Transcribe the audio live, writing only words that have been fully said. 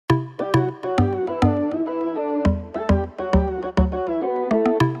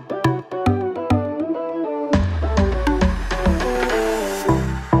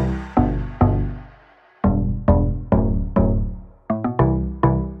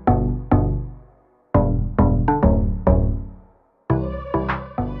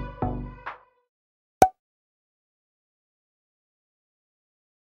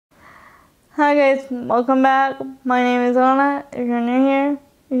Hi guys, welcome back. My name is Anna. If you're new here,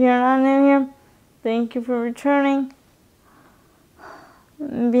 if you're not new here, thank you for returning,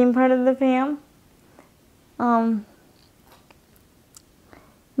 being part of the fam.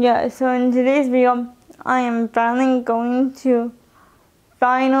 Yeah, so in today's video, I am finally going to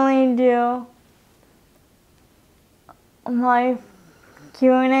do my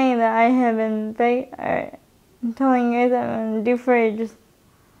Q&A that I have been telling you guys I'm going to do for ages.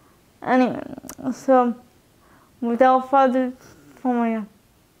 Anyway, so without further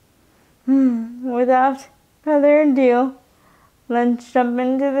ado, let's jump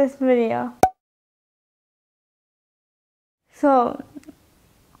into this video. So,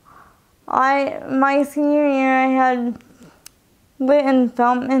 my senior year I had lit and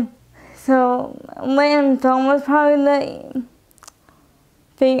film, and so lit and film was probably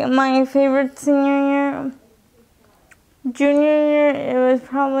my favorite senior year. Junior year, it was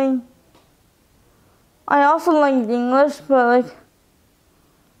probably, I also liked English, but like,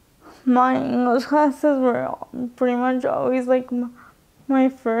 my English classes were pretty much always like my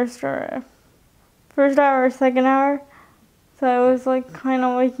first hour or second hour. So I was like kind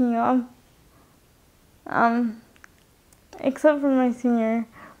of waking up. Except for my senior year.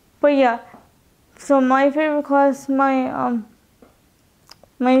 But yeah, so my favorite class my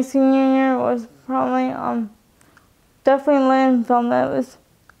senior year was probably definitely land film. That was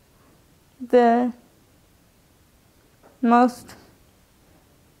the most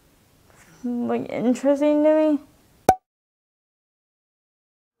like interesting to me.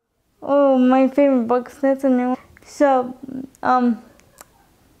 Oh, my favorite books, that's a new one. So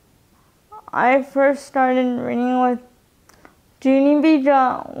I first started reading with Junie B.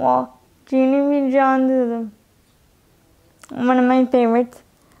 John. Well, Junie B. John is one of my favorites.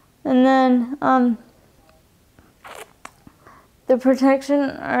 And then the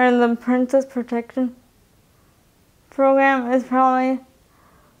Princess Protection program is probably,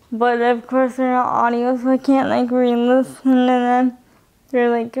 but of course they're not audio, so I can't like re-listen to them. They're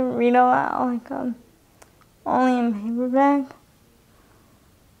like read aloud, like only in paperback.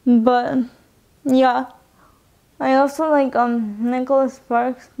 But yeah, I also like Nicholas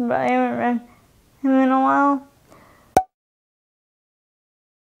Sparks, but I haven't read him in a while.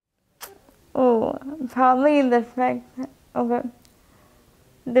 Oh, probably the fact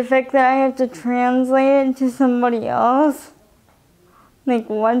that I have to translate it to somebody else, like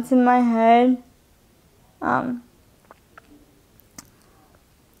what's in my head. I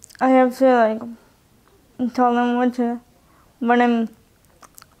have to like tell them what I'm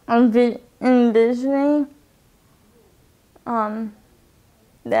envisioning.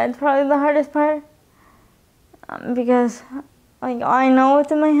 That's probably the hardest part, because like I know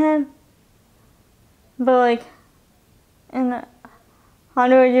what's in my head, but like, and how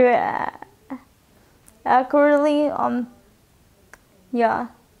do I do it accurately? Yeah,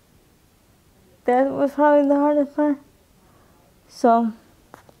 that was probably the hardest part. So,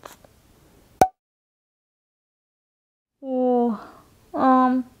 well,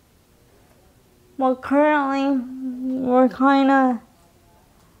 currently we're kind of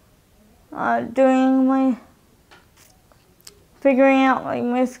figuring out like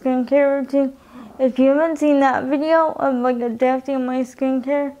my skincare routine. If you haven't seen that video of like adapting my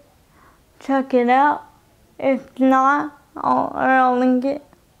skincare, check it out. If not, I'll link it.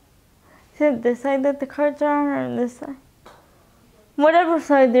 Is it this side that the cards are on, or this side? Whatever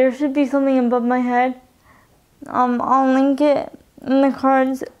side, there should be something above my head. I'll link it in the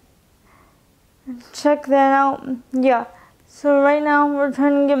cards. Check that out. Yeah. So right now we're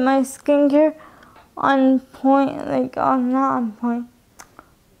trying to get my skincare on point, like not on point,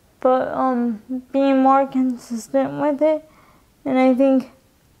 but being more consistent with it. And I think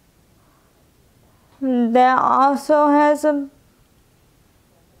that also has a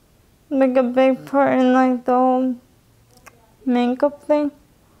big part in like the whole makeup thing,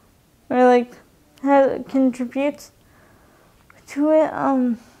 or like contributes to it.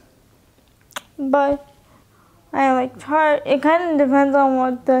 But I like try. It kind of depends on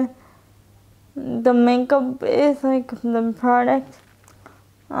what the makeup is, like the product.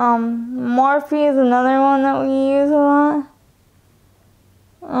 Morphe is another one that we use a lot.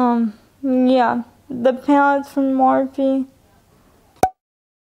 Yeah, the palettes from Morphe.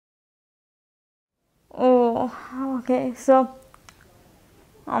 Oh, okay. So,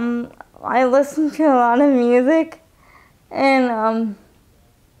 I listen to a lot of music, and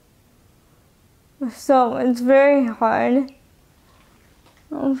so it's very hard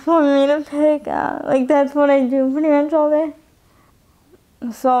for me to pick out. Like that's what I do pretty much all day.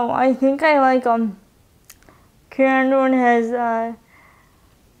 So I think I like Karen Dorn has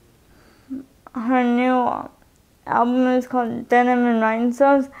her new album is called Denim and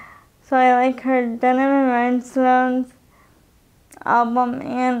Rhinestones. So I like her Denim and Rhinestones album,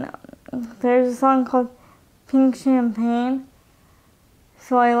 and there's a song called Pink Champagne.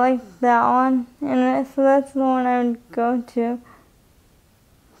 So I like that one, and so that's the one I would go to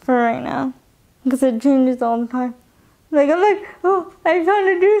for right now, because it changes all the time. I'm like, oh, I found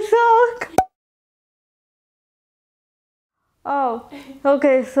a new song. Oh,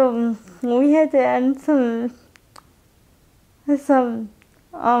 okay, so we had to add some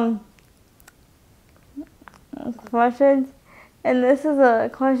questions, and this is a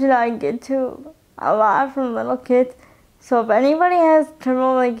question I get to a lot from little kids. So if anybody has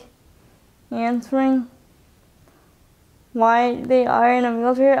trouble answering why they are in a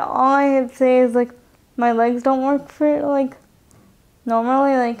wheelchair, all I have to say is my legs don't work for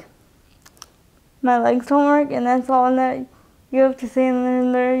normally my legs don't work, and that's all that you have to say, and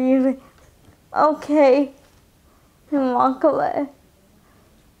then they're usually okay and walk away.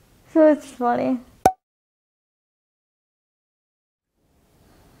 So it's funny.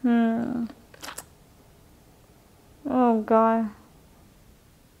 Oh God.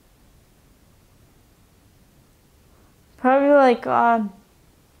 Probably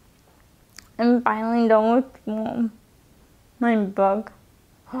I'm finally done with my book,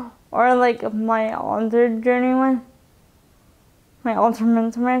 or my altered journey one. My altered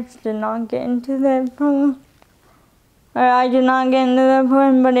mental match did not get into that program. Or I did not get into that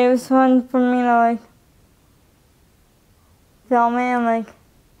program, but it was fun for me to film it and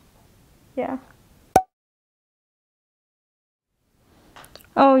yeah.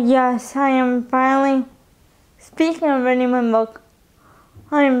 Oh yes, I am finally, speaking of reading my book,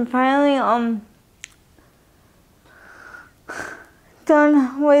 I am finally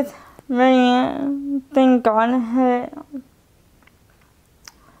done with reading it. Thank God I had it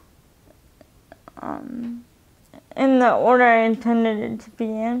in the order I intended it to be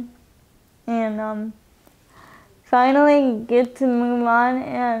in, and finally get to move on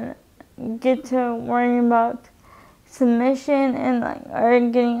and get to worrying about submission and or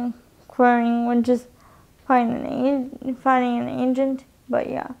getting querying, which is finding an agent. But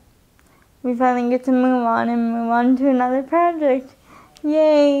yeah, we finally get to move on to another project.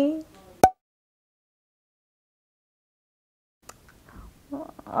 Yay!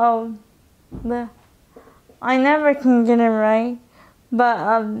 Oh, I never can get it right,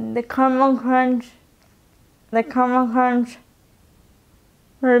 but the caramel crunch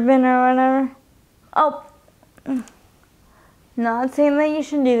ribbon or whatever. Oh, not saying that you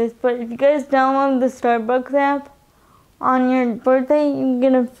should do this, but if you guys download the Starbucks app on your birthday, you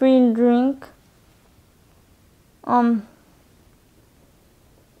get a free drink.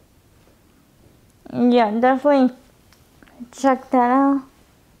 Yeah, definitely check that out.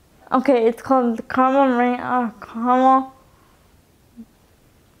 Okay, it's called the caramel ribbon.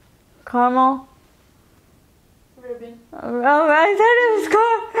 Oh, I thought it was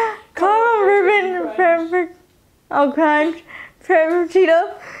caramel ribbon crunch Frappuccino.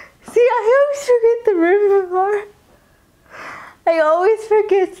 See, I always forget the ribbon part. I always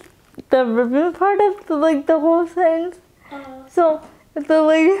forget the ribbon part of the whole sentence. So the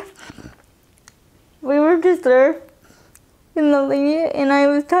lady, we were just there, and the lady and I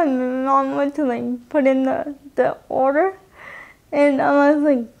was telling my mom what to put in the order, and I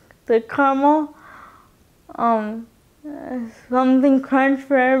was the caramel, something crunch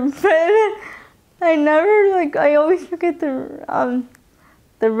for everybody. I never I always forget the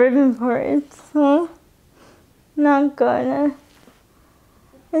ribbon part. It's so not good.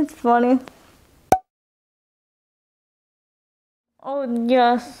 It's funny. Oh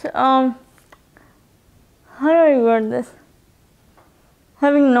yes. How do I word this?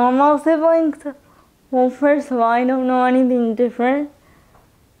 Having normal siblings. Well, first of all, I don't know anything different.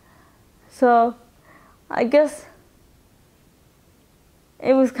 So, I guess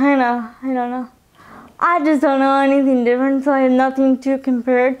it was kind of, I don't know. I just don't know anything different, so I have nothing to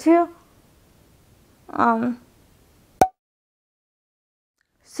compare it to.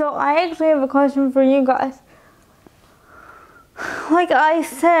 So I actually have a question for you guys. Like I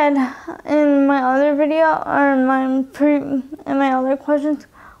said in my other video, or in my other questions,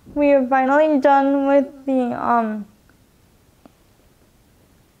 we are finally done with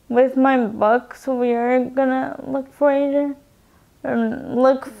with my book, so we are gonna look for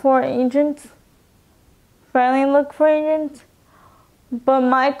agents. Finally look for agents. But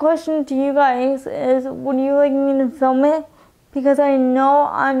my question to you guys is, would you like me to film it? Because I know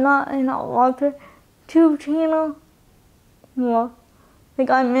I'm not in an author tube channel. Well,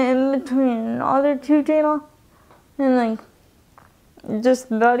 I'm in between another tube channel and just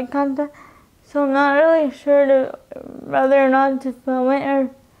body content. So I'm not really sure to whether or not to film it or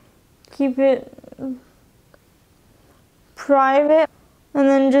keep it private and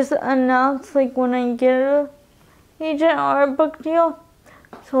then just announce like when I get a agent or a book deal.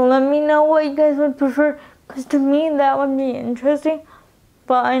 So let me know what you guys would prefer, because to me that would be interesting,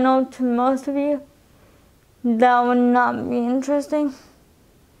 but I know to most of you that would not be interesting.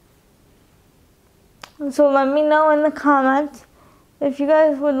 So let me know in the comments if you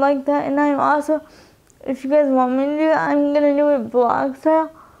guys would like that, and I'm also, if you guys want me to do it, I'm gonna do it vlog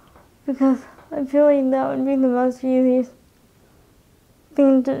style, because I feel like that would be the most easiest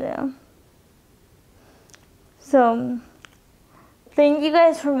thing to do. So thank you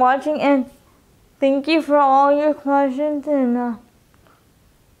guys for watching, and thank you for all your questions, and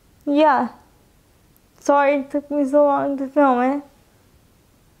yeah, sorry it took me so long to film it,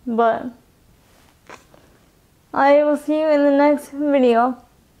 but I will see you in the next video.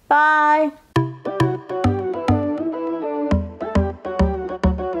 Bye!